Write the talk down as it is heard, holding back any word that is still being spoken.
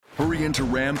Hurry into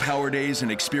Ram Power Days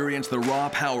and experience the raw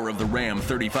power of the Ram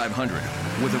 3500.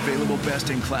 With available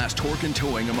best-in-class torque and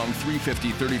towing among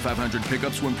 350-3500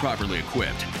 pickups when properly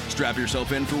equipped. Strap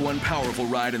yourself in for one powerful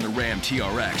ride in the Ram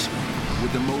TRX.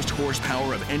 With the most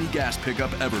horsepower of any gas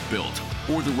pickup ever built.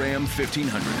 Or the Ram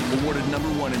 1500, awarded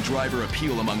 #1 in driver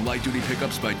appeal among light-duty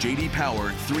pickups by J.D.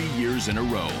 Power 3 years in a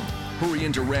row. Hurry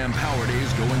into Ram Power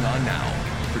Days going on now.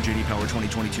 For J.D. Power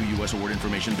 2022 U.S. award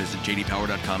information, visit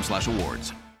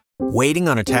jdpower.com/awards. Waiting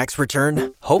on a tax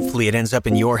return? Hopefully it ends up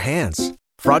in your hands.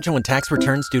 Fraudulent tax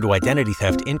returns due to identity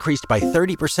theft increased by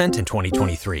 30% in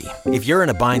 2023. If you're in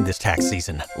a bind this tax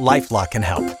season, LifeLock can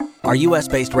help. Our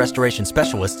U.S.-based restoration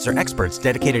specialists are experts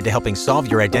dedicated to helping solve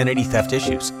your identity theft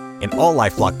issues. And all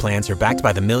LifeLock plans are backed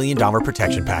by the $1 Million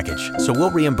Protection Package. So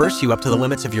we'll reimburse you up to the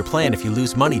limits of your plan if you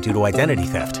lose money due to identity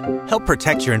theft. Help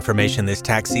protect your information this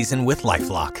tax season with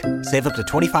LifeLock. Save up to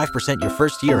 25% your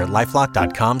first year at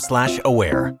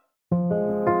LifeLock.com/aware.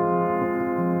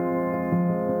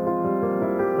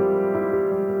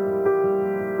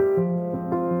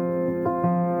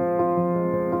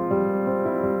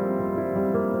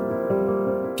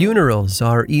 Funerals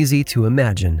are easy to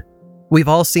imagine. We've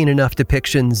all seen enough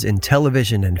depictions in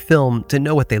television and film to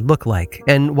know what they look like,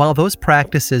 and while those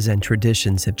practices and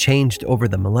traditions have changed over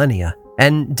the millennia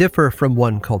and differ from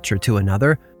one culture to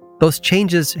another, those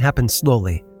changes happen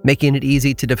slowly, making it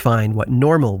easy to define what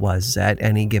normal was at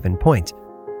any given point.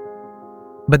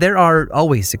 But there are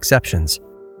always exceptions.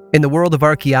 In the world of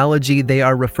archaeology, they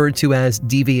are referred to as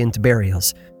deviant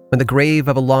burials, when the grave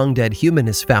of a long-dead human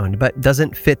is found but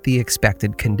doesn't fit the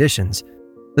expected conditions.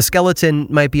 The skeleton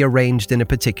might be arranged in a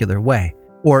particular way,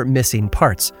 or missing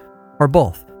parts, or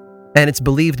both, and it's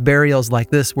believed burials like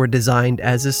this were designed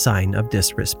as a sign of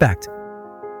disrespect.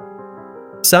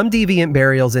 Some deviant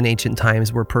burials in ancient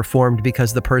times were performed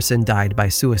because the person died by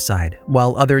suicide,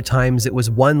 while other times it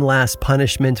was one last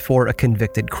punishment for a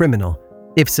convicted criminal.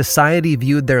 If society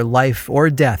viewed their life or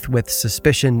death with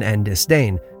suspicion and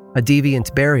disdain, a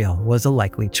deviant burial was a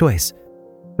likely choice.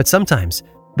 But sometimes,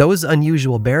 those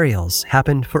unusual burials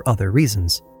happened for other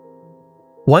reasons.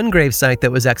 One gravesite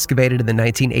that was excavated in the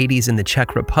 1980s in the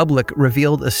Czech Republic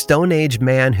revealed a Stone Age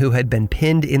man who had been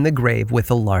pinned in the grave with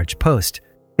a large post.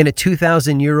 In a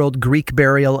 2,000-year-old Greek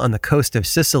burial on the coast of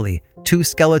Sicily, 2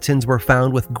 skeletons were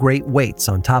found with great weights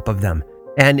on top of them,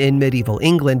 and in medieval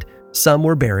England, some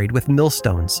were buried with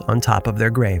millstones on top of their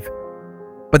grave.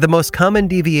 But the most common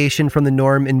deviation from the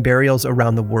norm in burials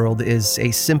around the world is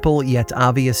a simple yet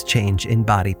obvious change in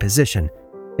body position.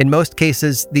 In most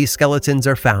cases, these skeletons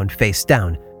are found face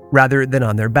down, rather than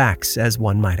on their backs, as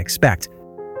one might expect.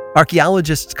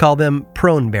 Archaeologists call them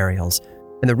prone burials,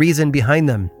 and the reason behind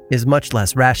them is much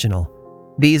less rational.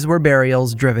 These were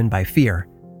burials driven by fear.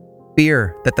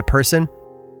 Fear that the person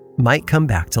might come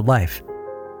back to life.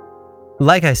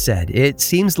 Like I said, it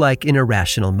seems like an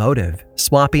irrational motive,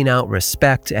 swapping out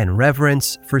respect and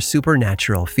reverence for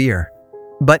supernatural fear.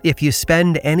 But if you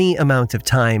spend any amount of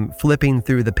time flipping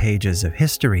through the pages of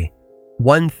history,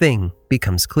 one thing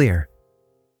becomes clear.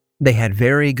 They had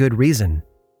very good reason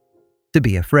to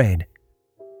be afraid.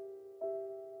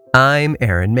 I'm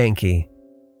Aaron Mahnke,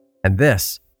 and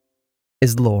this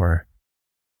is Lore.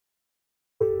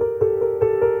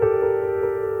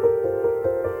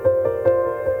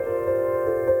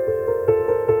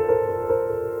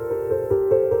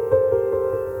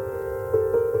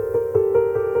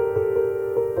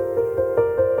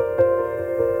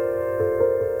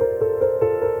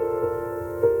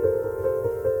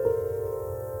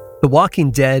 The Walking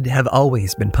Dead have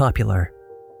always been popular.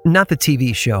 Not the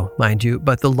TV show, mind you,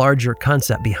 but the larger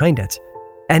concept behind it.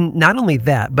 And not only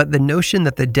that, but the notion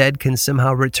that the dead can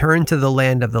somehow return to the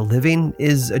land of the living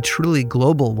is a truly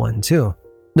global one too.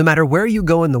 No matter where you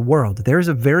go in the world, there's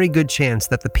a very good chance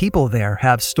that the people there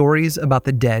have stories about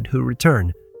the dead who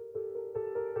return.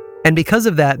 And because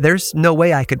of that, there's no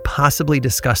way I could possibly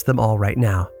discuss them all right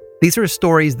now. These are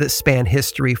stories that span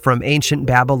history from ancient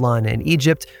Babylon and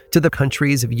Egypt to the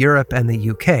countries of Europe and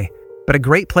the UK. But a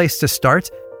great place to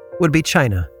start would be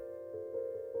China.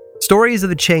 Stories of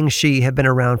the Changshi have been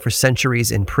around for centuries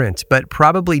in print, but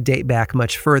probably date back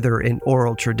much further in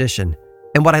oral tradition.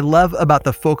 And what I love about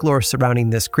the folklore surrounding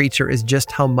this creature is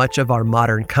just how much of our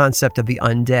modern concept of the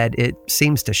undead it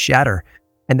seems to shatter.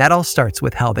 And that all starts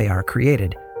with how they are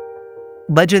created.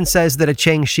 Legend says that a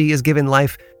Changshi is given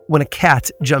life when a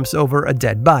cat jumps over a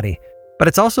dead body, but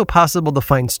it's also possible to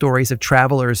find stories of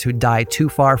travelers who die too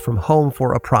far from home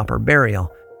for a proper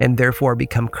burial, and therefore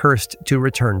become cursed to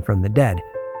return from the dead.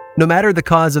 No matter the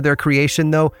cause of their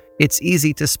creation, though, it's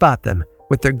easy to spot them,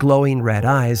 with their glowing red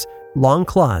eyes, long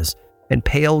claws, and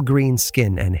pale green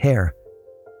skin and hair.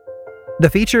 The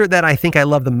feature that I think I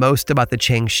love the most about the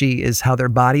Changxi is how their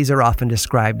bodies are often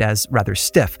described as rather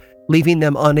stiff, leaving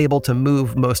them unable to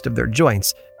move most of their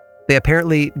joints. They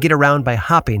apparently get around by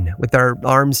hopping, with their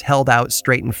arms held out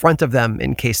straight in front of them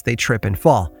in case they trip and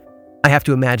fall. I have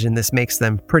to imagine this makes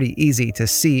them pretty easy to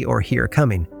see or hear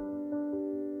coming.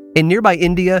 In nearby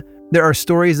India, there are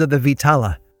stories of the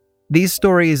Vitala. These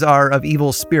stories are of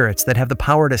evil spirits that have the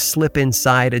power to slip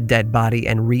inside a dead body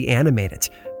and reanimate it,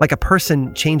 like a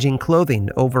person changing clothing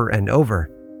over and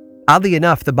over. Oddly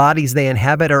enough, the bodies they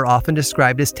inhabit are often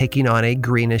described as taking on a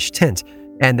greenish tint,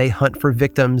 and they hunt for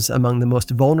victims among the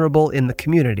most vulnerable in the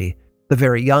community: the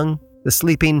very young, the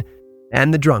sleeping,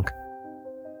 and the drunk.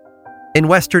 In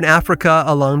Western Africa,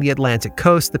 along the Atlantic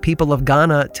coast, the people of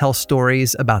Ghana tell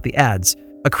stories about the Ads,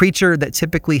 a creature that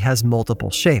typically has multiple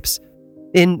shapes.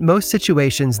 In most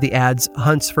situations, the Ads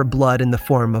hunts for blood in the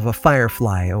form of a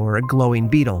firefly or a glowing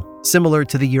beetle, similar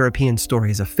to the European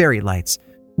stories of fairy lights.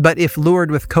 But if lured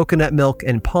with coconut milk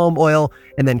and palm oil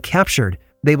and then captured,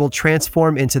 they will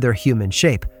transform into their human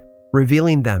shape,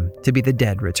 revealing them to be the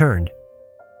dead returned.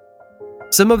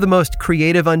 Some of the most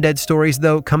creative undead stories,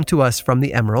 though, come to us from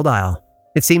the Emerald Isle.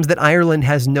 It seems that Ireland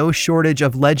has no shortage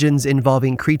of legends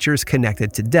involving creatures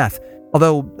connected to death,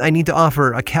 although I need to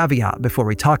offer a caveat before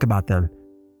we talk about them.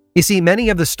 You see, many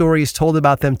of the stories told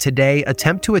about them today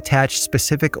attempt to attach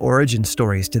specific origin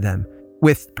stories to them,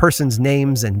 with persons'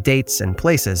 names and dates and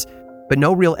places, but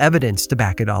no real evidence to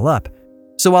back it all up.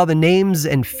 So while the names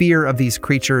and fear of these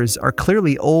creatures are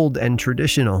clearly old and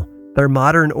traditional, their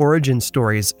modern origin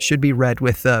stories should be read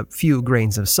with a few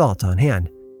grains of salt on hand.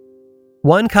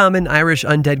 One common Irish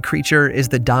undead creature is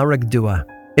the Darag Dua.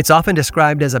 It's often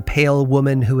described as a pale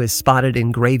woman who is spotted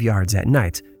in graveyards at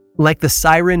night. Like the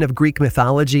siren of Greek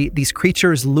mythology, these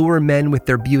creatures lure men with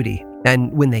their beauty,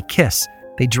 and when they kiss,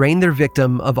 they drain their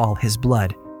victim of all his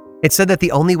blood. It's said that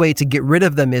the only way to get rid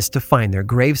of them is to find their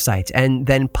gravesite and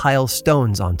then pile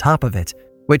stones on top of it,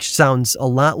 which sounds a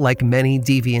lot like many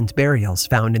deviant burials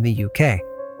found in the UK.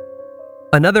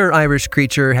 Another Irish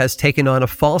creature has taken on a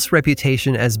false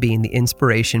reputation as being the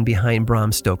inspiration behind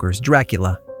Bram Stoker's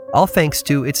Dracula, all thanks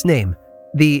to its name.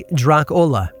 The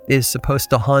Dracula is supposed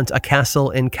to haunt a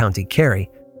castle in County Kerry,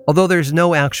 although there's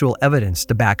no actual evidence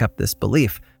to back up this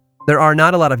belief. There are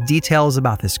not a lot of details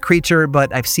about this creature,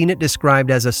 but I've seen it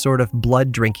described as a sort of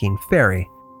blood-drinking fairy.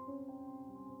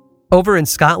 Over in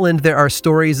Scotland, there are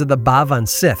stories of the Bavan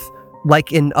Sith.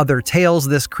 Like in other tales,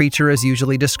 this creature is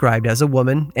usually described as a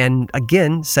woman, and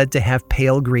again said to have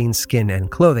pale green skin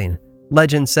and clothing.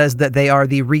 Legend says that they are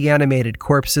the reanimated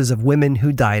corpses of women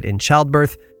who died in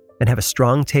childbirth and have a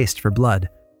strong taste for blood.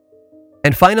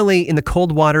 And finally, in the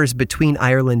cold waters between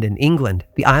Ireland and England,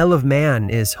 the Isle of Man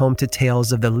is home to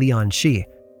tales of the Leon She.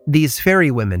 These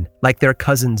fairy women, like their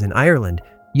cousins in Ireland,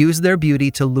 use their beauty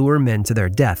to lure men to their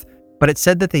death, but it's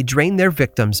said that they drain their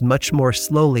victims much more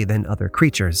slowly than other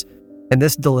creatures, and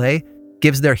this delay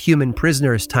gives their human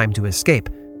prisoners time to escape,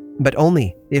 but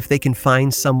only if they can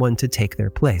find someone to take their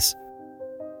place.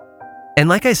 And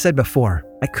like I said before,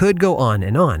 I could go on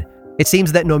and on. It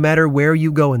seems that no matter where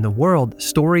you go in the world,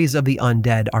 stories of the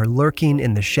undead are lurking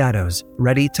in the shadows,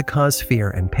 ready to cause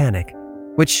fear and panic.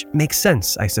 Which makes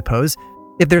sense, I suppose.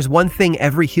 If there's one thing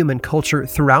every human culture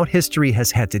throughout history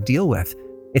has had to deal with,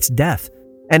 it's death.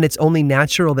 And it's only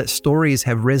natural that stories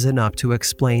have risen up to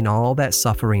explain all that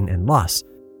suffering and loss.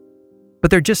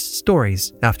 But they're just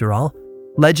stories, after all.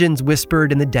 Legends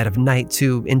whispered in the dead of night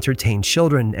to entertain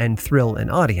children and thrill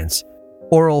an audience.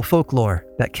 Oral folklore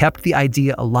that kept the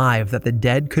idea alive that the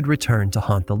dead could return to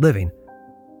haunt the living.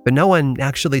 But no one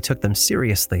actually took them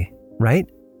seriously, right?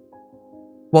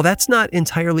 Well, that's not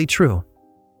entirely true.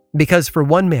 Because for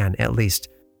one man, at least,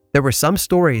 there were some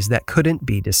stories that couldn't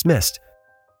be dismissed.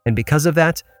 And because of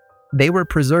that, they were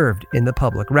preserved in the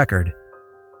public record.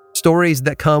 Stories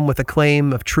that come with a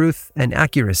claim of truth and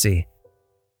accuracy,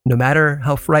 no matter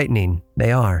how frightening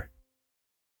they are.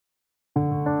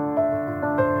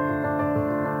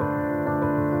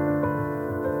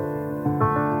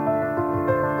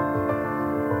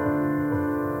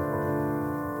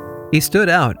 He stood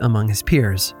out among his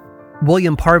peers.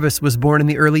 William Parvis was born in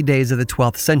the early days of the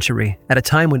 12th century, at a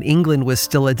time when England was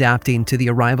still adapting to the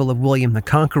arrival of William the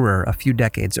Conqueror a few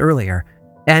decades earlier.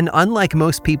 And unlike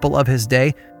most people of his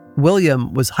day,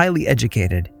 William was highly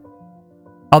educated.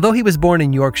 Although he was born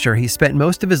in Yorkshire, he spent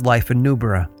most of his life in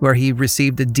Newborough, where he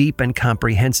received a deep and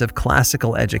comprehensive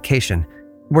classical education.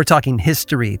 We're talking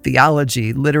history,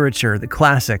 theology, literature, the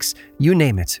classics, you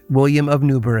name it, William of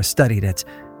Newborough studied it.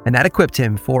 And that equipped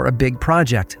him for a big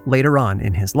project later on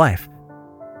in his life.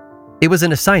 It was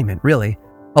an assignment, really.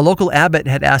 A local abbot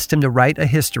had asked him to write a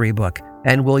history book,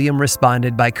 and William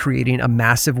responded by creating a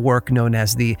massive work known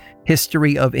as the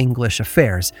History of English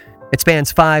Affairs. It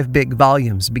spans 5 big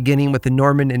volumes, beginning with the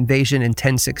Norman invasion in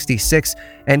 1066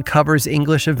 and covers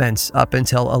English events up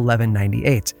until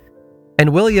 1198.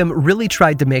 And William really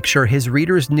tried to make sure his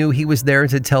readers knew he was there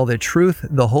to tell the truth,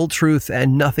 the whole truth,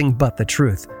 and nothing but the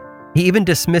truth. He even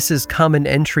dismisses common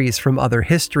entries from other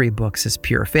history books as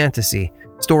pure fantasy,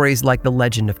 stories like the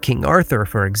legend of King Arthur,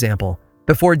 for example,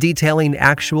 before detailing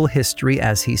actual history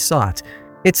as he saw it.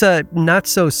 It's a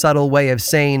not-so-subtle way of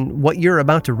saying what you're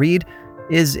about to read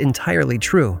is entirely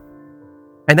true.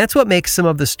 And that's what makes some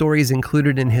of the stories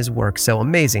included in his work so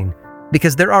amazing,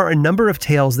 because there are a number of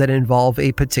tales that involve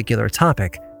a particular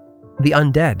topic: the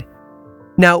undead.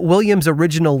 Now, William's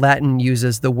original Latin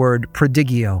uses the word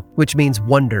prodigio, which means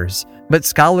wonders, but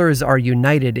scholars are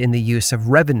united in the use of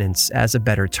revenants as a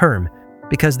better term,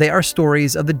 because they are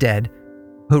stories of the dead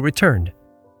who returned.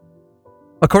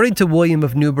 According to William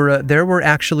of Newborough, there were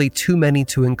actually too many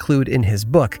to include in his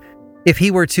book. If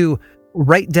he were to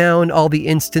write down all the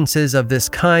instances of this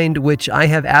kind which I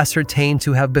have ascertained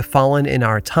to have befallen in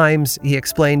our times, he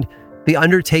explained, the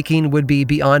undertaking would be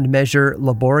beyond measure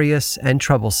laborious and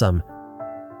troublesome.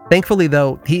 Thankfully,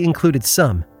 though, he included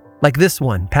some, like this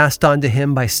one passed on to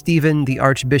him by Stephen, the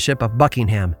Archbishop of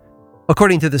Buckingham.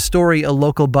 According to the story, a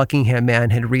local Buckingham man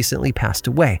had recently passed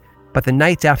away, but the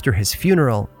night after his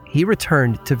funeral, he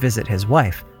returned to visit his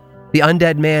wife. The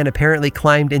undead man apparently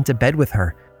climbed into bed with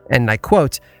her, and I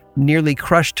quote, nearly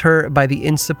crushed her by the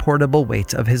insupportable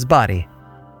weight of his body.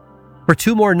 For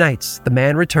 2 more nights, the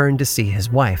man returned to see his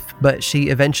wife, but she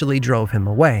eventually drove him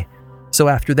away. So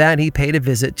after that, he paid a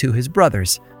visit to his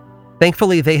brothers.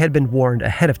 Thankfully, they had been warned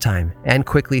ahead of time and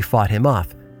quickly fought him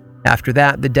off. After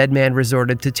that, the dead man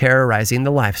resorted to terrorizing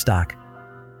the livestock.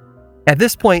 At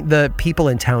this point, the people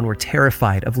in town were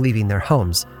terrified of leaving their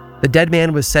homes. The dead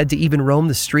man was said to even roam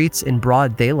the streets in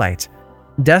broad daylight.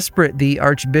 Desperate, the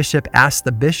archbishop asked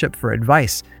the bishop for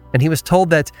advice, and he was told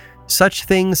that such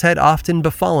things had often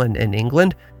befallen in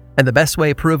England, and the best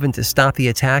way proven to stop the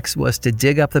attacks was to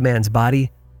dig up the man's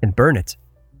body and burn it.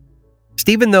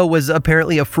 Stephen, though, was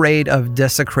apparently afraid of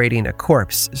desecrating a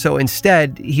corpse, so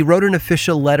instead, he wrote an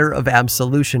official letter of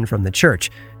absolution from the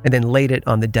church and then laid it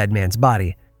on the dead man's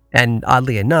body. And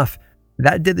oddly enough,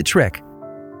 that did the trick.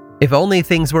 If only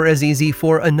things were as easy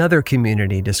for another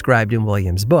community described in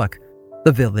William's book,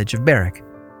 the village of Berwick.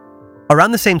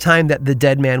 Around the same time that the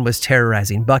dead man was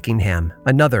terrorizing Buckingham,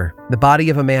 the body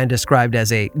of a man described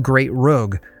as a great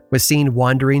rogue, was seen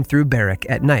wandering through Berwick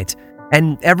at night.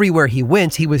 And everywhere he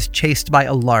went, he was chased by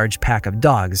a large pack of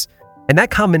dogs. And that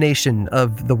combination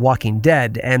of the walking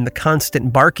dead and the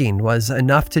constant barking was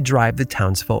enough to drive the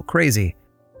townsfolk crazy.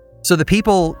 So the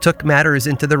people took matters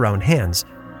into their own hands.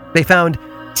 They found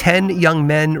 10 young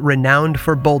men renowned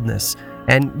for boldness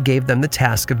and gave them the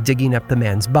task of digging up the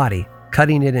man's body,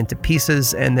 cutting it into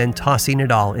pieces, and then tossing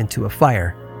it all into a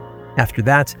fire. After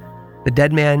that, the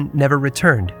dead man never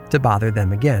returned to bother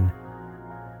them again.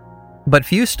 But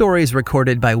few stories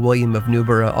recorded by William of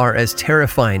Newborough are as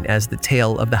terrifying as the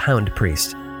tale of the Hound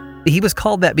Priest. He was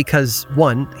called that because,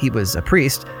 1, he was a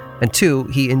priest, and 2,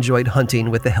 he enjoyed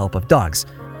hunting with the help of dogs.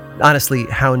 Honestly,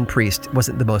 Hound Priest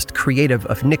wasn't the most creative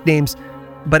of nicknames,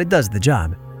 but it does the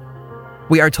job.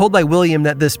 We are told by William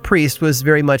that this priest was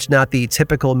very much not the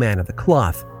typical man of the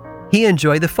cloth. He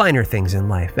enjoyed the finer things in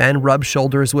life and rubbed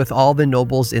shoulders with all the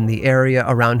nobles in the area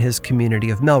around his community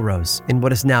of Melrose, in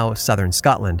what is now southern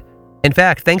Scotland. In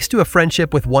fact, thanks to a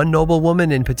friendship with one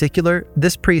noblewoman in particular,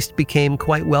 this priest became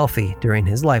quite wealthy during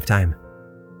his lifetime.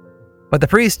 But the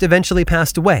priest eventually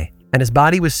passed away, and his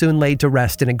body was soon laid to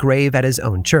rest in a grave at his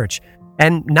own church.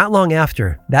 And not long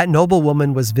after, that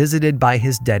noblewoman was visited by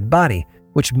his dead body,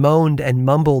 which moaned and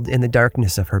mumbled in the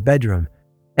darkness of her bedroom.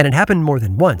 And it happened more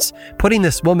than once, putting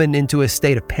this woman into a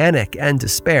state of panic and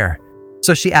despair.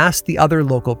 So she asked the other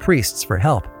local priests for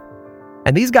help.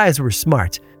 And these guys were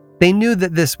smart. They knew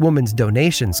that this woman's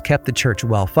donations kept the church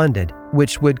well funded,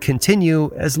 which would continue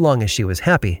as long as she was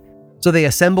happy. So they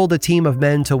assembled a team of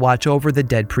men to watch over the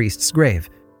dead priest's grave,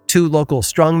 2 local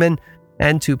strongmen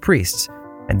and 2 priests.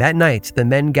 And that night, the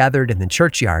men gathered in the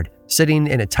churchyard, sitting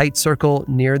in a tight circle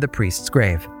near the priest's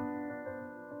grave.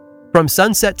 From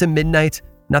sunset to midnight,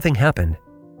 nothing happened.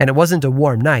 And it wasn't a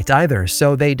warm night either,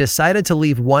 so they decided to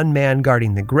leave one man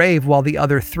guarding the grave while the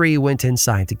other 3 went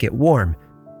inside to get warm.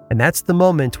 And that's the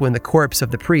moment when the corpse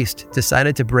of the priest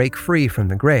decided to break free from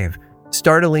the grave,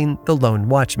 startling the lone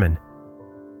watchman.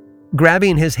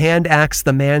 Grabbing his hand axe,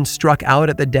 the man struck out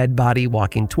at the dead body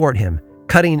walking toward him,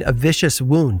 cutting a vicious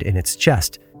wound in its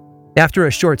chest. After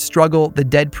a short struggle, the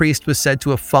dead priest was said to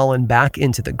have fallen back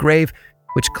into the grave,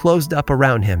 which closed up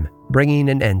around him, bringing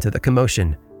an end to the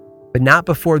commotion, but not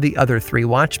before the other 3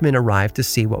 watchmen arrived to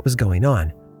see what was going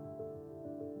on.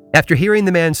 After hearing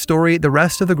the man's story, the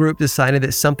rest of the group decided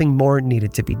that something more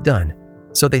needed to be done,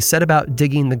 so they set about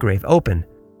digging the grave open,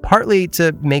 partly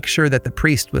to make sure that the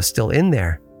priest was still in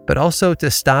there, but also to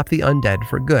stop the undead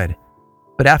for good.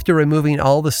 But after removing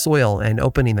all the soil and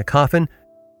opening the coffin,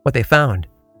 what they found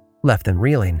left them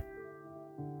reeling.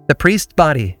 The priest's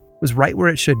body was right where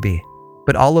it should be,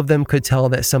 but all of them could tell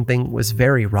that something was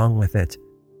very wrong with it.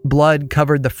 Blood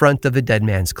covered the front of the dead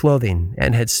man's clothing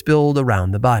and had spilled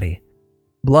around the body.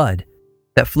 Blood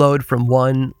that flowed from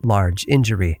one large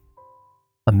injury,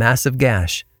 a massive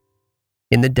gash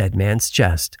in the dead man's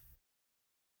chest.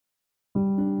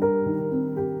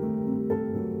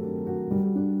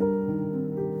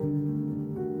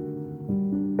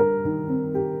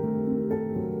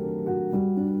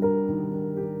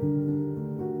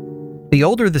 The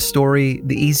older the story,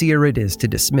 the easier it is to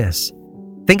dismiss.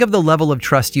 Think of the level of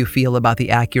trust you feel about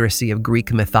the accuracy of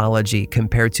Greek mythology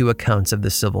compared to accounts of the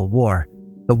Civil War.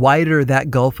 The wider that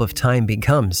gulf of time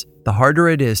becomes, the harder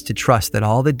it is to trust that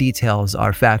all the details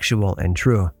are factual and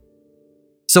true.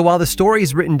 So while the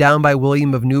stories written down by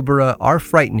William of Newborough are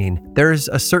frightening, there's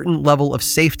a certain level of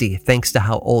safety thanks to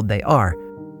how old they are.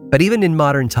 But even in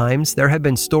modern times, there have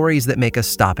been stories that make us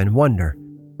stop and wonder,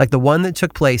 like the one that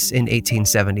took place in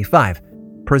 1875,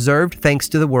 preserved thanks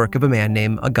to the work of a man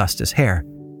named Augustus Hare.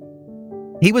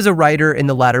 He was a writer in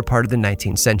the latter part of the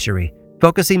 19th century,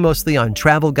 focusing mostly on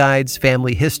travel guides,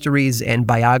 family histories, and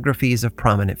biographies of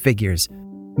prominent figures.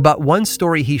 But one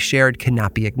story he shared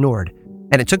cannot be ignored,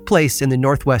 and it took place in the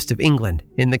northwest of England,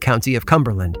 in the county of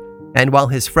Cumberland. And while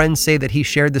his friends say that he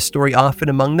shared the story often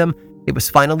among them, it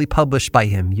was finally published by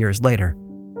him years later.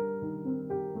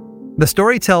 The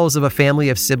story tells of a family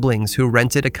of siblings who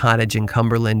rented a cottage in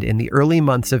Cumberland in the early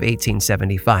months of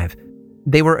 1875.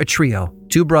 They were a trio,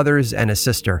 2 brothers and a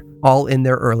sister, all in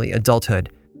their early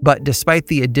adulthood. But despite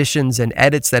the additions and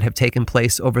edits that have taken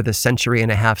place over the century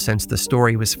and a half since the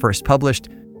story was first published,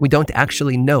 we don't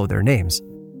actually know their names.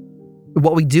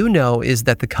 What we do know is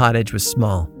that the cottage was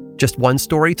small, just 1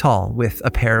 story tall with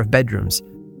a pair of bedrooms.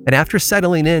 And after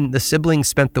settling in, the siblings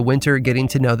spent the winter getting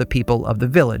to know the people of the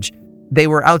village. They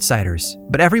were outsiders,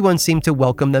 but everyone seemed to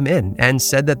welcome them in and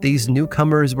said that these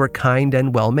newcomers were kind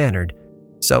and well-mannered.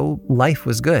 So life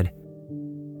was good.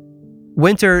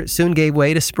 Winter soon gave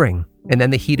way to spring, and then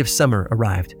the heat of summer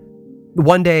arrived.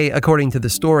 One day, according to the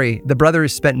story, the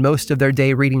brothers spent most of their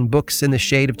day reading books in the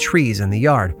shade of trees in the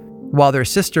yard, while their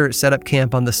sister set up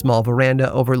camp on the small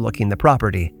veranda overlooking the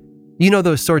property. You know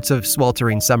those sorts of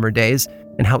sweltering summer days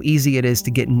and how easy it is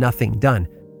to get nothing done.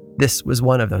 This was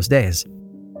one of those days.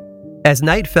 As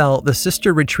night fell, the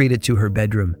sister retreated to her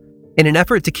bedroom. In an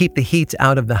effort to keep the heat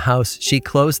out of the house, she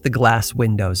closed the glass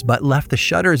windows but left the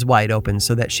shutters wide open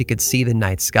so that she could see the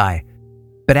night sky.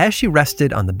 But as she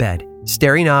rested on the bed,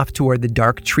 staring off toward the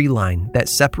dark tree line that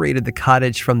separated the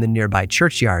cottage from the nearby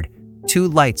churchyard, 2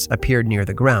 lights appeared near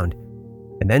the ground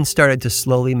and then started to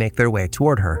slowly make their way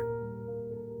toward her.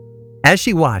 As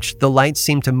she watched, the lights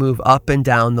seemed to move up and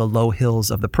down the low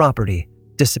hills of the property,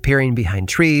 disappearing behind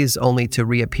trees only to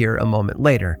reappear a moment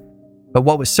later. But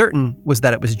what was certain was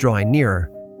that it was drawing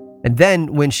nearer. And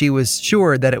then, when she was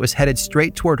sure that it was headed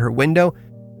straight toward her window,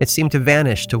 it seemed to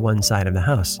vanish to one side of the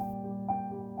house.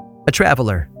 A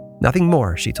traveler, nothing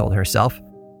more, she told herself.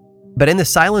 But in the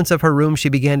silence of her room, she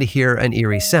began to hear an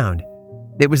eerie sound.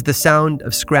 It was the sound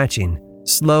of scratching,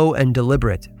 slow and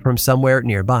deliberate, from somewhere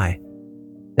nearby.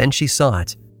 Then she saw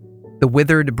it. The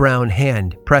withered brown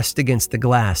hand pressed against the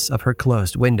glass of her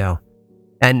closed window.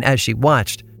 And as she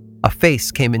watched, a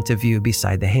face came into view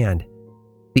beside the hand.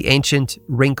 The ancient,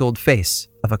 wrinkled face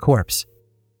of a corpse.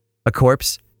 A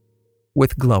corpse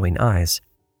with glowing eyes.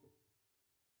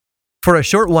 For a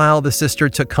short while, the sister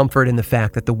took comfort in the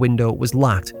fact that the window was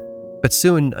locked, but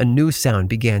soon a new sound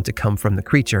began to come from the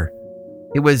creature.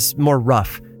 It was more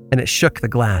rough, and it shook the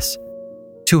glass.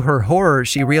 To her horror,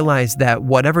 she realized that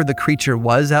whatever the creature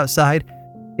was outside,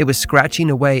 it was scratching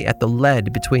away at the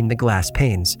lead between the glass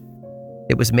panes.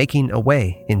 It was making a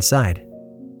way inside.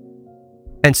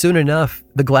 And soon enough,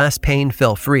 the glass pane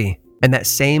fell free, and that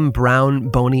same brown,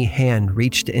 bony hand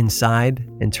reached inside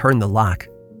and turned the lock.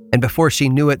 And before she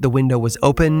knew it, the window was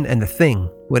open and the thing,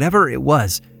 whatever it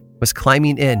was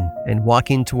climbing in and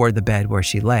walking toward the bed where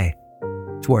she lay.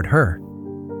 Toward her.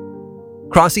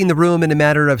 Crossing the room in a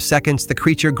matter of seconds, the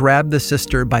creature grabbed the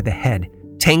sister by the head,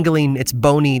 tangling its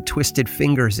bony, twisted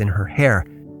fingers in her hair,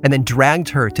 and then dragged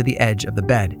her to the edge of the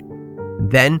bed.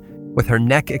 Then, with her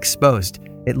neck exposed,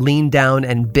 it leaned down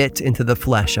and bit into the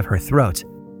flesh of her throat.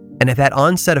 And at that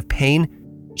onset of pain,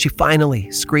 she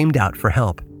finally screamed out for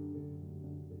help.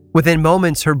 Within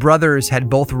moments, her brothers had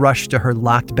both rushed to her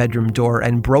locked bedroom door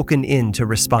and broken in to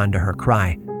respond to her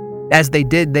cry. As they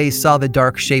did, they saw the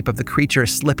dark shape of the creature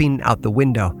slipping out the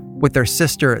window, with their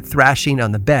sister thrashing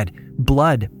on the bed,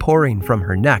 blood pouring from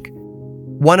her neck.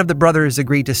 One of the brothers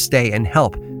agreed to stay and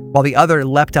help, while the other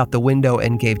leapt out the window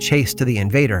and gave chase to the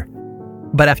invader.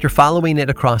 But after following it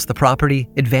across the property,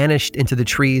 it vanished into the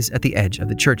trees at the edge of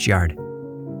the churchyard.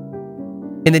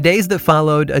 In the days that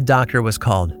followed, a doctor was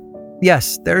called.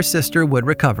 Yes, their sister would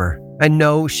recover, and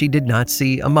no, she did not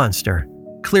see a monster.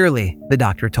 Clearly, the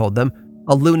doctor told them,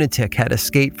 a lunatic had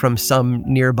escaped from some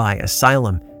nearby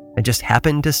asylum and just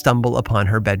happened to stumble upon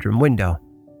her bedroom window.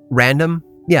 Random?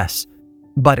 Yes,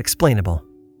 but explainable.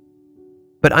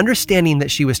 But understanding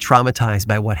that she was traumatized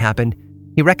by what happened,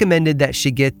 he recommended that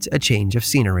she get a change of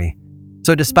scenery.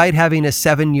 So despite having a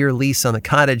 7-year lease on the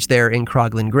cottage there in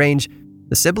Croglan Grange,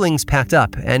 the siblings packed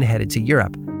up and headed to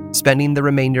Europe, spending the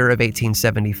remainder of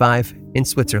 1875 in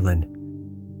Switzerland.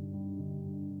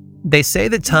 They say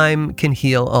that time can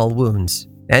heal all wounds,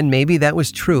 and maybe that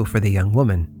was true for the young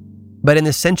woman. But in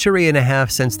the century and a half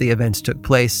since the events took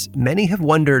place, many have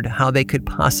wondered how they could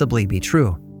possibly be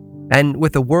true. And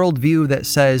with a worldview that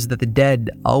says that the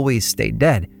dead always stay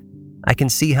dead, I can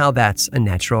see how that's a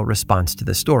natural response to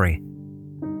the story.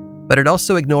 But it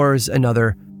also ignores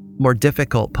another, more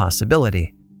difficult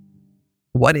possibility.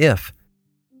 What if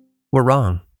we're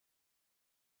wrong?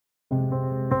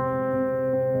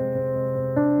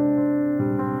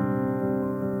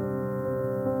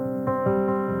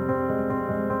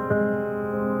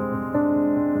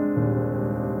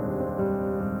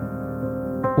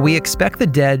 We expect the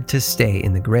dead to stay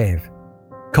in the grave.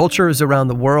 Cultures around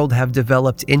the world have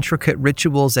developed intricate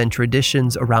rituals and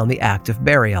traditions around the act of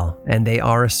burial, and they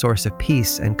are a source of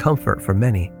peace and comfort for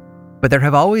many. But there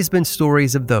have always been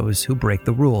stories of those who break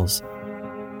the rules.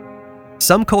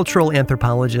 Some cultural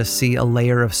anthropologists see a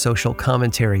layer of social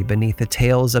commentary beneath the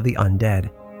tales of the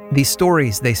undead. These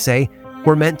stories, they say,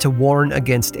 were meant to warn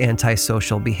against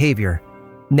antisocial behavior.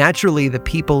 Naturally, the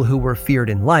people who were feared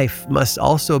in life must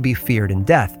also be feared in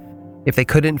death. If they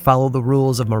couldn't follow the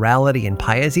rules of morality and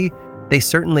piety, they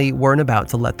certainly weren't about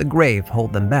to let the grave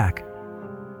hold them back.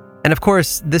 And of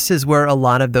course, this is where a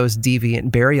lot of those deviant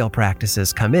burial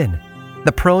practices come in.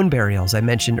 The prone burials I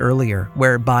mentioned earlier,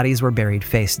 where bodies were buried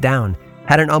face down,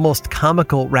 had an almost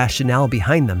comical rationale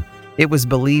behind them. It was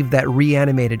believed that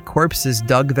reanimated corpses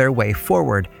dug their way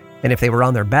forward, and if they were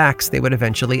on their backs, they would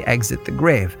eventually exit the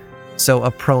grave. So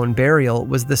a prone burial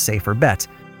was the safer bet.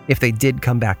 If they did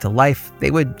come back to life,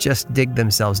 they would just dig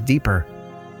themselves deeper.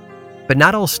 But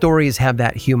not all stories have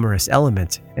that humorous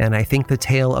element, and I think the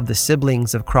tale of the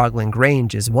siblings of Croglan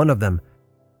Grange is one of them.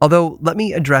 Although, let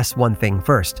me address one thing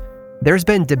first. There's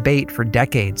been debate for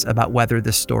decades about whether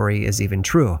the story is even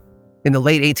true. In the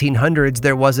late 1800s,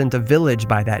 there wasn't a village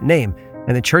by that name,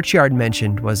 and the churchyard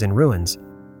mentioned was in ruins.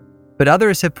 But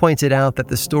others have pointed out that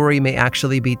the story may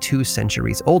actually be 2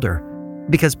 centuries older,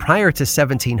 because prior to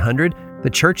 1700, the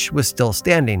church was still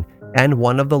standing, and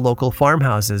one of the local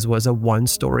farmhouses was a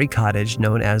 1-story cottage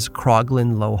known as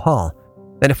Croglan Low Hall.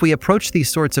 And if we approach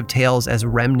these sorts of tales as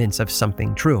remnants of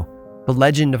something true, the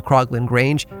legend of Croglan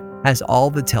Grange has all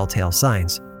the telltale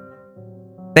signs.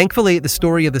 Thankfully, the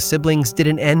story of the siblings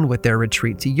didn't end with their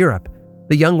retreat to Europe.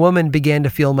 The young woman began to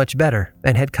feel much better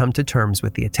and had come to terms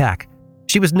with the attack.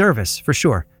 She was nervous, for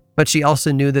sure, but she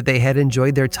also knew that they had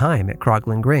enjoyed their time at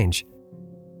Croglan Grange.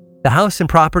 The house and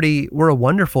property were a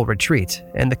wonderful retreat,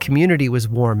 and the community was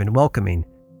warm and welcoming.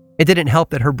 It didn't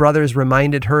help that her brothers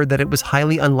reminded her that it was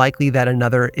highly unlikely that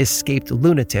another escaped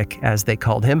lunatic, as they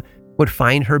called him, would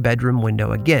find her bedroom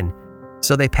window again.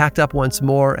 So they packed up once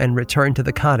more and returned to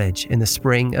the cottage in the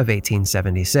spring of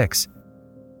 1876.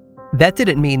 That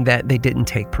didn't mean that they didn't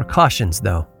take precautions,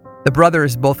 though. The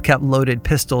brothers both kept loaded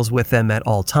pistols with them at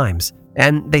all times,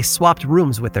 and they swapped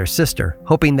rooms with their sister,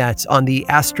 hoping that on the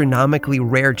astronomically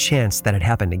rare chance that it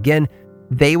happened again,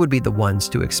 they would be the ones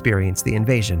to experience the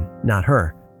invasion, not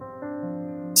her.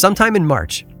 Sometime in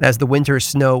March, as the winter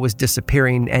snow was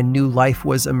disappearing and new life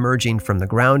was emerging from the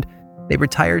ground, they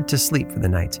retired to sleep for the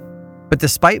night. But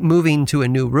despite moving to a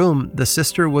new room, the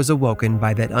sister was awoken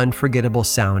by that unforgettable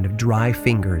sound of dry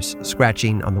fingers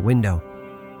scratching on the window.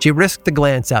 She risked a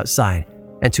glance outside,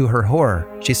 and to her horror,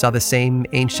 she saw the same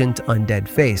ancient undead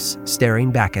face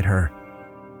staring back at her.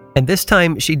 And this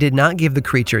time, she did not give the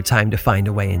creature time to find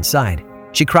a way inside.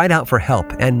 She cried out for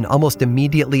help, and almost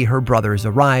immediately her brothers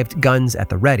arrived, guns at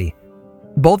the ready.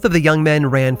 Both of the young men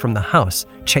ran from the house,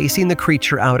 chasing the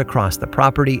creature out across the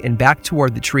property and back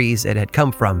toward the trees it had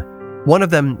come from. One of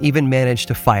them even managed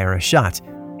to fire a shot,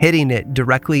 hitting it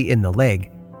directly in the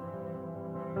leg.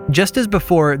 Just as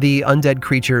before, the undead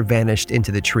creature vanished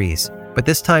into the trees, but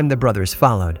this time the brothers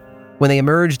followed. When they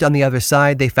emerged on the other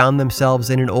side, they found themselves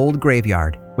in an old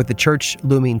graveyard, with the church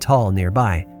looming tall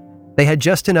nearby. They had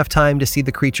just enough time to see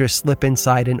the creature slip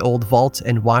inside an old vault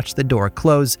and watch the door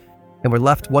close, and were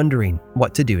left wondering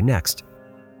what to do next.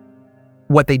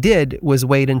 What they did was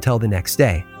wait until the next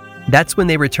day. That's when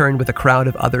they returned with a crowd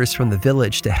of others from the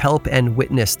village to help and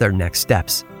witness their next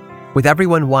steps. With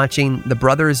everyone watching, the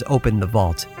brothers opened the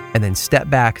vault and then stepped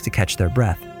back to catch their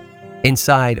breath.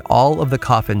 Inside, all of the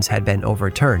coffins had been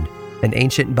overturned, and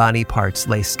ancient body parts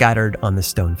lay scattered on the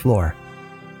stone floor.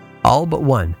 All but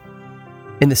one.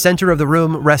 In the center of the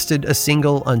room rested a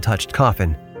single untouched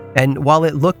coffin, and while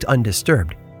it looked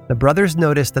undisturbed, the brothers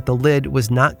noticed that the lid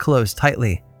was not closed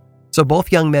tightly. So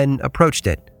both young men approached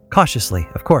it, cautiously,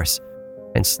 of course,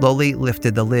 and slowly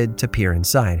lifted the lid to peer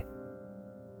inside.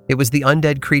 It was the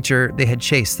undead creature they had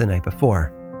chased the night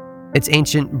before. Its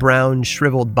ancient, brown,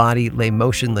 shriveled body lay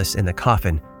motionless in the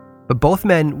coffin, but both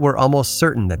men were almost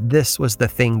certain that this was the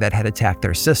thing that had attacked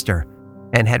their sister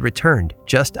and had returned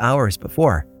just hours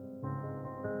before.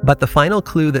 But the final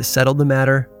clue that settled the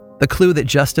matter, the clue that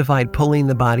justified pulling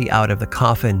the body out of the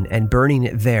coffin and burning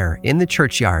it there in the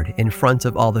churchyard in front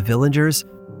of all the villagers,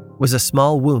 was a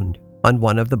small wound on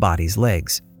one of the body's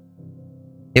legs.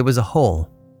 It was a hole.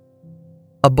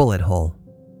 A bullet hole.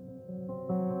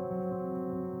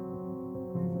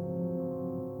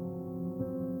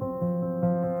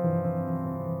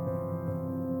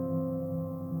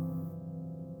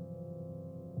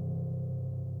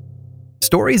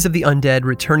 Stories of the undead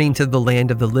returning to the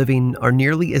land of the living are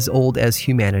nearly as old as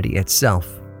humanity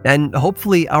itself. And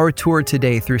hopefully our tour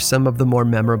today through some of the more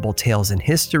memorable tales in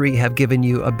history have given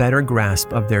you a better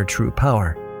grasp of their true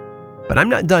power. But I'm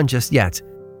not done just yet.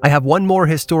 I have one more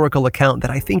historical account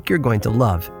that I think you're going to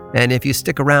love. And if you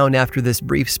stick around after this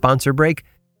brief sponsor break,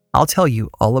 I'll tell you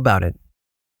all about it.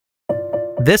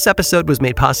 This episode was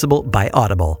made possible by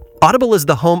Audible. Audible is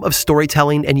the home of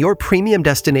storytelling and your premium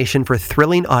destination for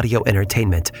thrilling audio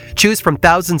entertainment. Choose from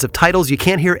thousands of titles you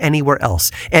can't hear anywhere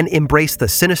else and embrace the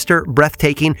sinister,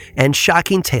 breathtaking, and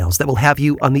shocking tales that will have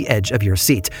you on the edge of your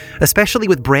seat, especially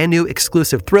with brand new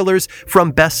exclusive thrillers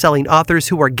from best-selling authors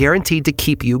who are guaranteed to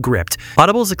keep you gripped.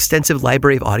 Audible's extensive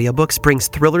library of audiobooks brings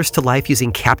thrillers to life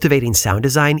using captivating sound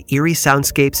design, eerie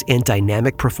soundscapes, and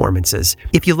dynamic performances.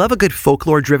 If you love a good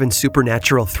folklore-driven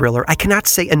supernatural thriller, I cannot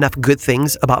say enough good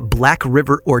things about Black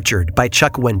River Orchard by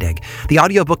Chuck Wendig. The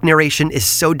audiobook narration is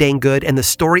so dang good, and the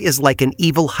story is like an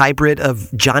evil hybrid of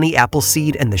Johnny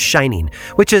Appleseed and The Shining,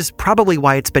 which is probably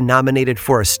why it's been nominated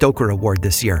for a Stoker Award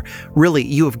this year. Really,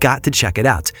 you have got to check it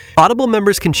out. Audible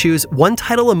members can choose one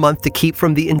title a month to keep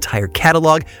from the entire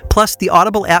catalog, plus the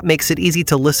Audible app makes it easy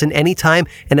to listen anytime,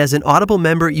 and as an Audible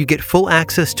member, you get full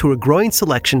access to a growing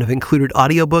selection of included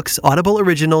audiobooks, Audible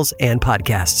originals, and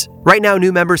podcasts. Right now,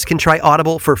 new members can try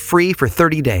Audible for free for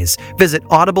 30 days. Visit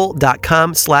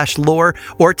audible.com/lore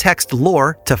or text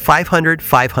LORE to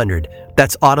 500-500.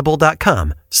 That's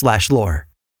audible.com/lore.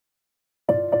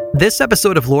 This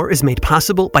episode of Lore is made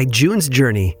possible by June's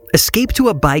Journey. Escape to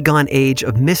a bygone age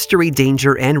of mystery,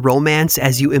 danger, and romance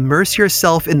as you immerse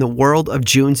yourself in the world of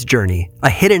June's Journey, a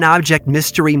hidden object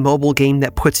mystery mobile game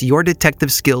that puts your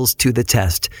detective skills to the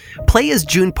test. Play as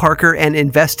June Parker and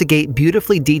investigate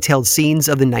beautifully detailed scenes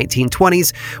of the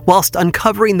 1920s whilst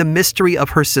uncovering the mystery of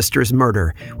her sister's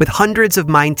murder. With hundreds of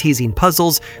mind-teasing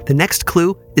puzzles, the next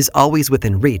clue is always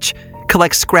within reach.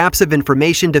 Collect scraps of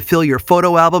information to fill your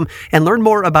photo album and learn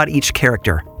more about each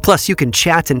character. Plus, you can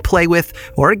chat and play with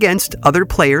or against other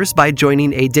players by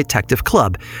joining a detective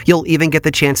club. You'll even get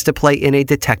the chance to play in a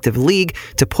detective league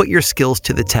to put your skills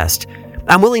to the test.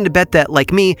 I'm willing to bet that,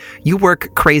 like me, you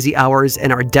work crazy hours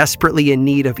and are desperately in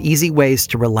need of easy ways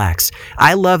to relax.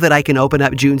 I love that I can open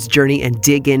up June's Journey and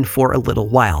dig in for a little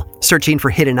while, searching for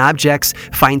hidden objects,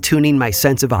 fine-tuning my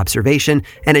sense of observation,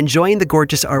 and enjoying the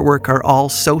gorgeous artwork are all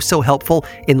so helpful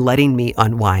in letting me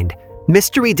unwind.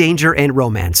 Mystery, danger, and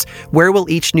romance. Where will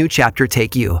each new chapter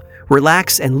take you?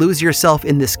 Relax and lose yourself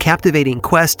in this captivating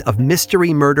quest of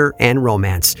mystery, murder, and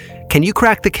romance. Can you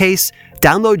crack the case?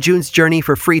 Download June's Journey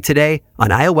for free today on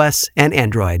iOS and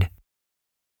Android.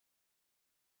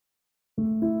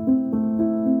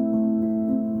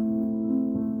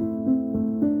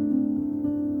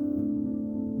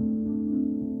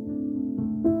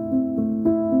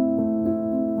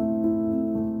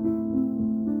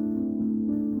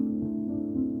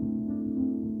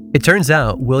 It turns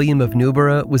out William of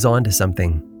Newborough was onto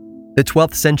something. The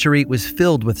 12th century was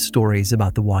filled with stories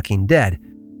about the walking dead.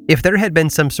 If there had been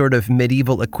some sort of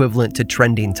medieval equivalent to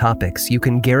trending topics, you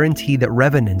can guarantee that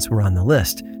revenants were on the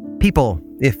list. People,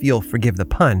 if you'll forgive the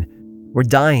pun, were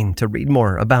dying to read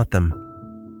more about them.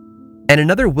 And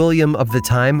another William of the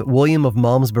time, William of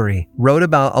Malmesbury, wrote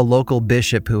about a local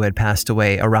bishop who had passed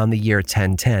away around the year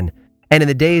 1010. And in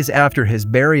the days after his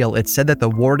burial, it said that the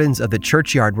wardens of the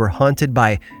churchyard were haunted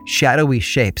by shadowy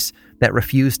shapes that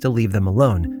refused to leave them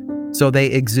alone. So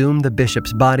they exhumed the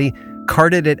bishop's body,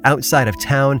 carted it outside of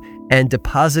town, and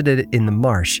deposited it in the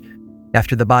marsh.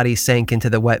 After the body sank into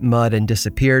the wet mud and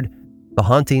disappeared, the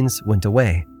hauntings went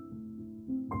away.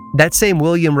 That same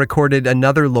William recorded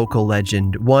another local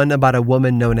legend, one about a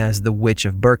woman known as the Witch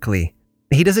of Berkeley.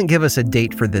 He doesn't give us a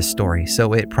date for this story,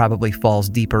 so it probably falls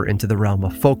deeper into the realm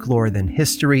of folklore than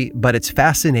history, but it's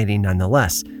fascinating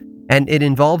nonetheless. And it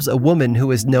involves a woman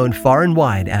who is known far and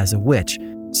wide as a witch,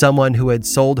 someone who had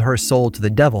sold her soul to the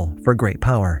devil for great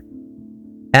power.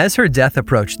 As her death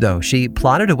approached, though, she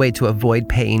plotted a way to avoid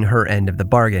paying her end of the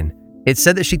bargain. It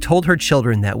said that she told her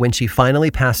children that when she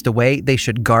finally passed away, they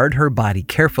should guard her body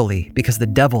carefully because the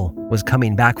devil was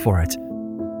coming back for it.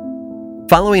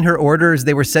 Following her orders,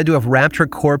 they were said to have wrapped her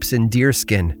corpse in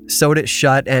deerskin, sewed it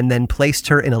shut, and then placed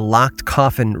her in a locked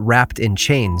coffin wrapped in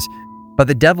chains. But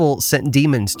the devil sent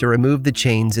demons to remove the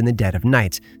chains in the dead of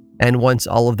night, and once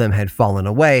all of them had fallen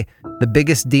away, the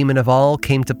biggest demon of all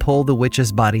came to pull the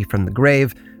witch's body from the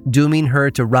grave, dooming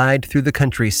her to ride through the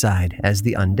countryside as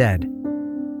the undead.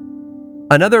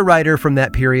 Another writer from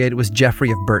that period was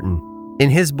Geoffrey of Burton. In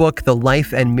his book, The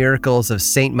Life and Miracles of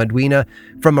Saint Madwina,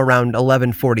 from around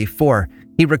 1144,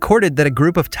 he recorded that a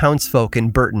group of townsfolk in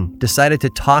Burton decided to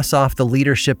toss off the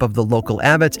leadership of the local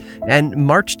abbot and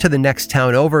march to the next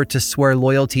town over to swear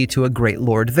loyalty to a great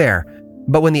lord there.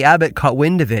 But when the abbot caught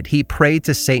wind of it, he prayed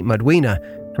to Saint Madwina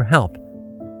for help.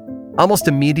 Almost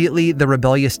immediately, the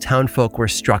rebellious townfolk were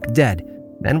struck dead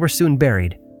and were soon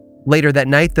buried. Later that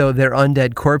night, though, their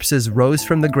undead corpses rose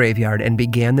from the graveyard and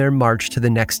began their march to the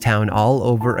next town all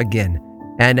over again.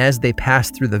 And as they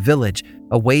passed through the village,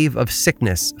 a wave of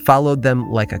sickness followed them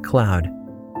like a cloud.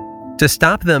 To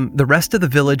stop them, the rest of the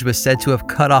village was said to have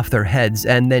cut off their heads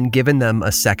and then given them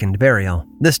a second burial,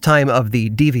 this time of the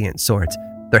deviant sort.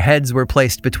 Their heads were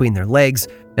placed between their legs,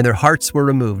 and their hearts were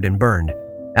removed and burned.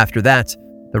 After that,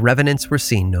 the revenants were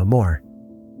seen no more.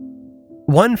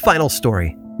 One final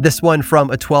story. This one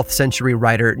from a 12th century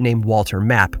writer named Walter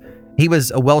Map. He was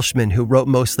a Welshman who wrote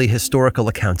mostly historical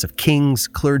accounts of kings,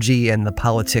 clergy, and the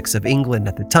politics of England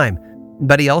at the time,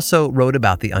 but he also wrote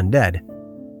about the undead.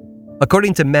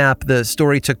 According to Map, the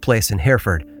story took place in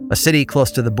Hereford, a city close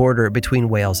to the border between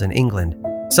Wales and England.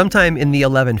 Sometime in the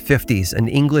 1150s, an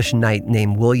English knight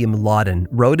named William Loudon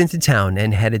rode into town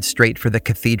and headed straight for the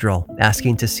cathedral,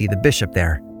 asking to see the bishop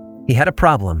there. He had a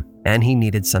problem, and he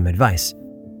needed some advice.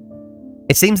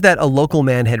 It seems that a local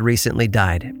man had recently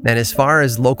died, and as far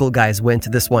as local guys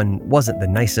went, this one wasn't the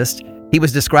nicest. He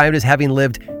was described as having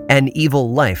lived an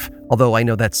evil life, although I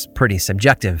know that's pretty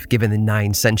subjective given the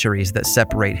 9 centuries that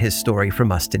separate his story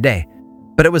from us today.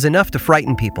 But it was enough to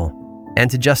frighten people,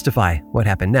 and to justify what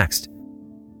happened next.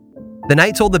 The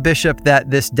knight told the bishop that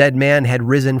this dead man had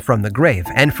risen from the grave,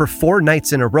 and for 4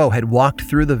 nights in a row had walked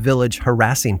through the village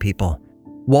harassing people.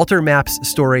 Walter Map's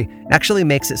story actually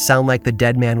makes it sound like the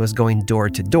dead man was going door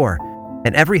to door,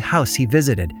 and every house he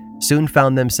visited soon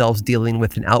found themselves dealing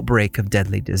with an outbreak of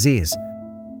deadly disease.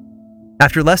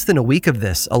 After less than a week of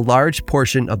this, a large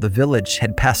portion of the village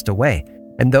had passed away,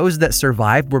 and those that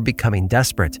survived were becoming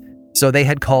desperate, so they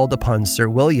had called upon Sir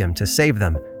William to save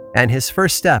them, and his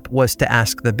first step was to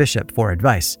ask the bishop for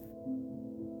advice.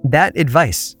 That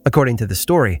advice, according to the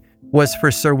story, was for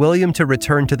Sir William to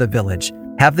return to the village,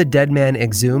 have the dead man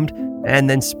exhumed, and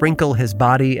then sprinkle his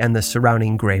body and the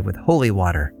surrounding grave with holy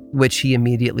water, which he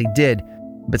immediately did,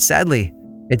 but sadly,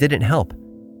 it didn't help.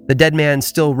 The dead man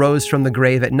still rose from the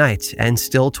grave at night and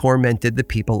still tormented the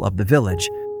people of the village.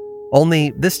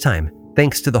 Only this time,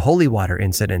 thanks to the holy water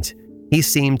incident, he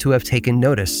seemed to have taken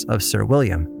notice of Sir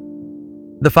William.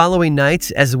 The following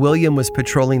night, as William was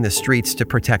patrolling the streets to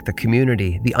protect the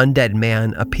community, the undead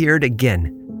man appeared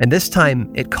again, and this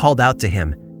time it called out to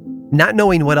him. Not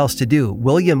knowing what else to do,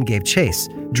 William gave chase,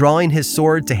 drawing his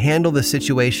sword to handle the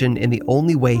situation in the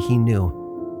only way he knew.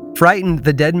 Frightened,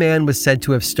 the dead man was said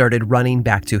to have started running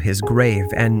back to his grave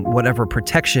and whatever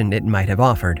protection it might have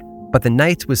offered. But the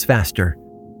knight was faster.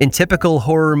 In typical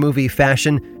horror movie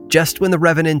fashion, just when the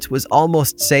revenant was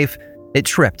almost safe, it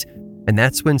tripped, and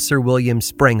that's when Sir William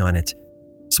sprang on it.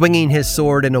 Swinging his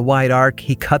sword in a wide arc,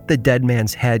 he cut the dead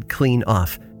man's head clean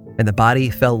off, and the body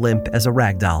fell limp as a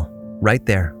rag doll, right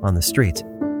there on the street.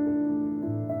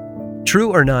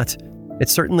 True or not,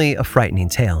 it's certainly a frightening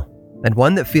tale, and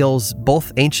one that feels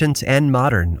both ancient and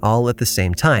modern all at the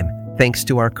same time, thanks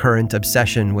to our current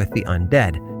obsession with the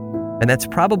undead. And that's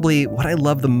probably what I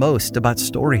love the most about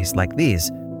stories like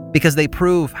these, because they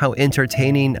prove how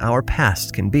entertaining our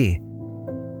past can be.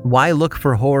 Why look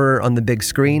for horror on the big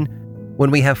screen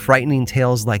when we have frightening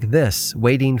tales like this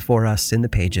waiting for us in the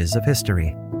pages of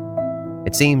history?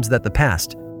 It seems that the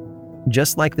past,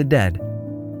 just like the dead,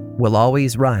 will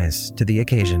always rise to the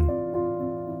occasion.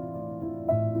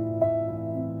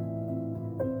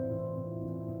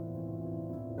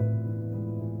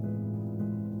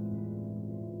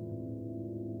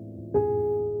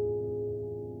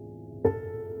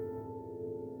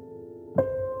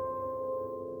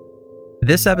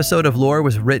 This episode of Lore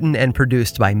was written and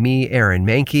produced by me, Aaron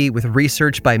Mahnke, with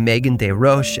research by Megan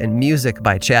DeRoche and music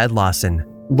by Chad Lawson.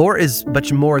 Lore is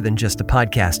much more than just a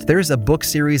podcast. There's a book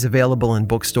series available in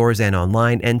bookstores and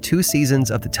online, and 2 seasons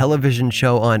of the television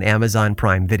show on Amazon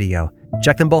Prime Video.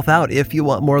 Check them both out if you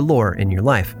want more lore in your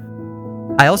life.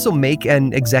 I also make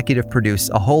and executive produce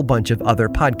a whole bunch of other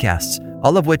podcasts,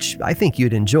 all of which I think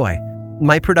you'd enjoy.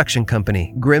 My production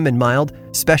company, Grim and Mild,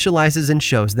 specializes in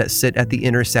shows that sit at the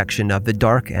intersection of the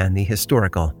dark and the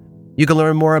historical. You can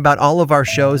learn more about all of our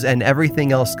shows and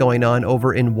everything else going on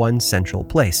over in one central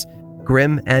place,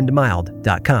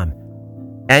 grimandmild.com.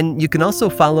 And you can also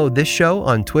follow this show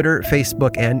on Twitter,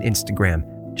 Facebook, and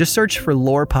Instagram. Just search for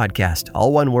Lore Podcast,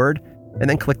 all one word, and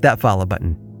then click that follow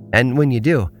button. And when you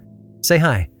do, say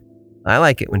hi. I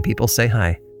like it when people say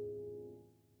hi.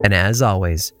 And as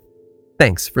always,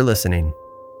 thanks for listening.